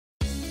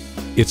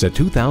It's a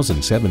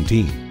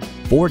 2017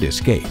 Ford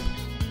Escape.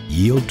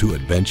 Yield to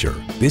adventure.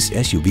 This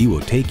SUV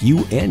will take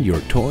you and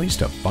your toys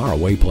to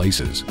faraway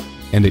places.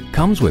 And it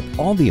comes with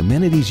all the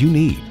amenities you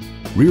need.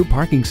 Rear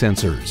parking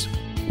sensors,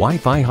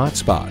 Wi-Fi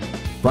hotspot,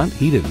 front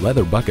heated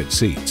leather bucket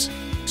seats,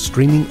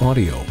 streaming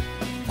audio,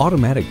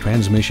 automatic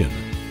transmission,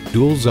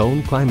 dual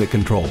zone climate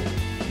control,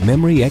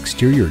 memory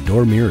exterior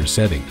door mirror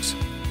settings,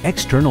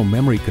 external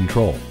memory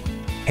control,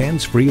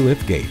 hands-free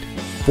liftgate,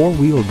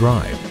 four-wheel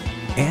drive,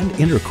 and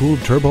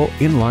intercooled turbo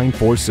inline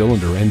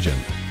four-cylinder engine.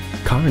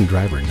 Car and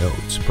Driver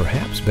notes,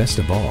 perhaps best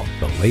of all,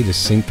 the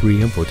latest Sync 3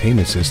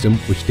 infotainment system,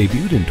 which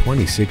debuted in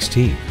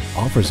 2016,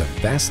 offers a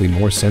vastly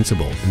more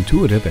sensible,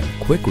 intuitive,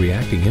 and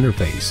quick-reacting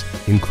interface,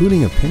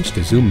 including a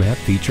pinch-to-zoom map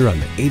feature on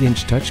the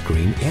 8-inch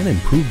touchscreen and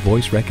improved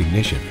voice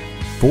recognition.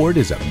 Ford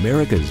is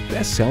America's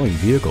best-selling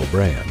vehicle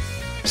brand.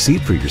 See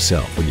it for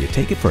yourself when you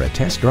take it for a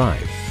test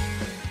drive.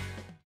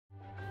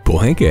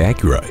 Pohanka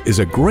Acura is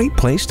a great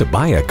place to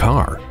buy a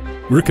car.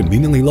 We're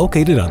conveniently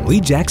located on Lee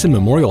Jackson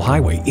Memorial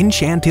Highway in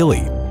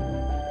Chantilly.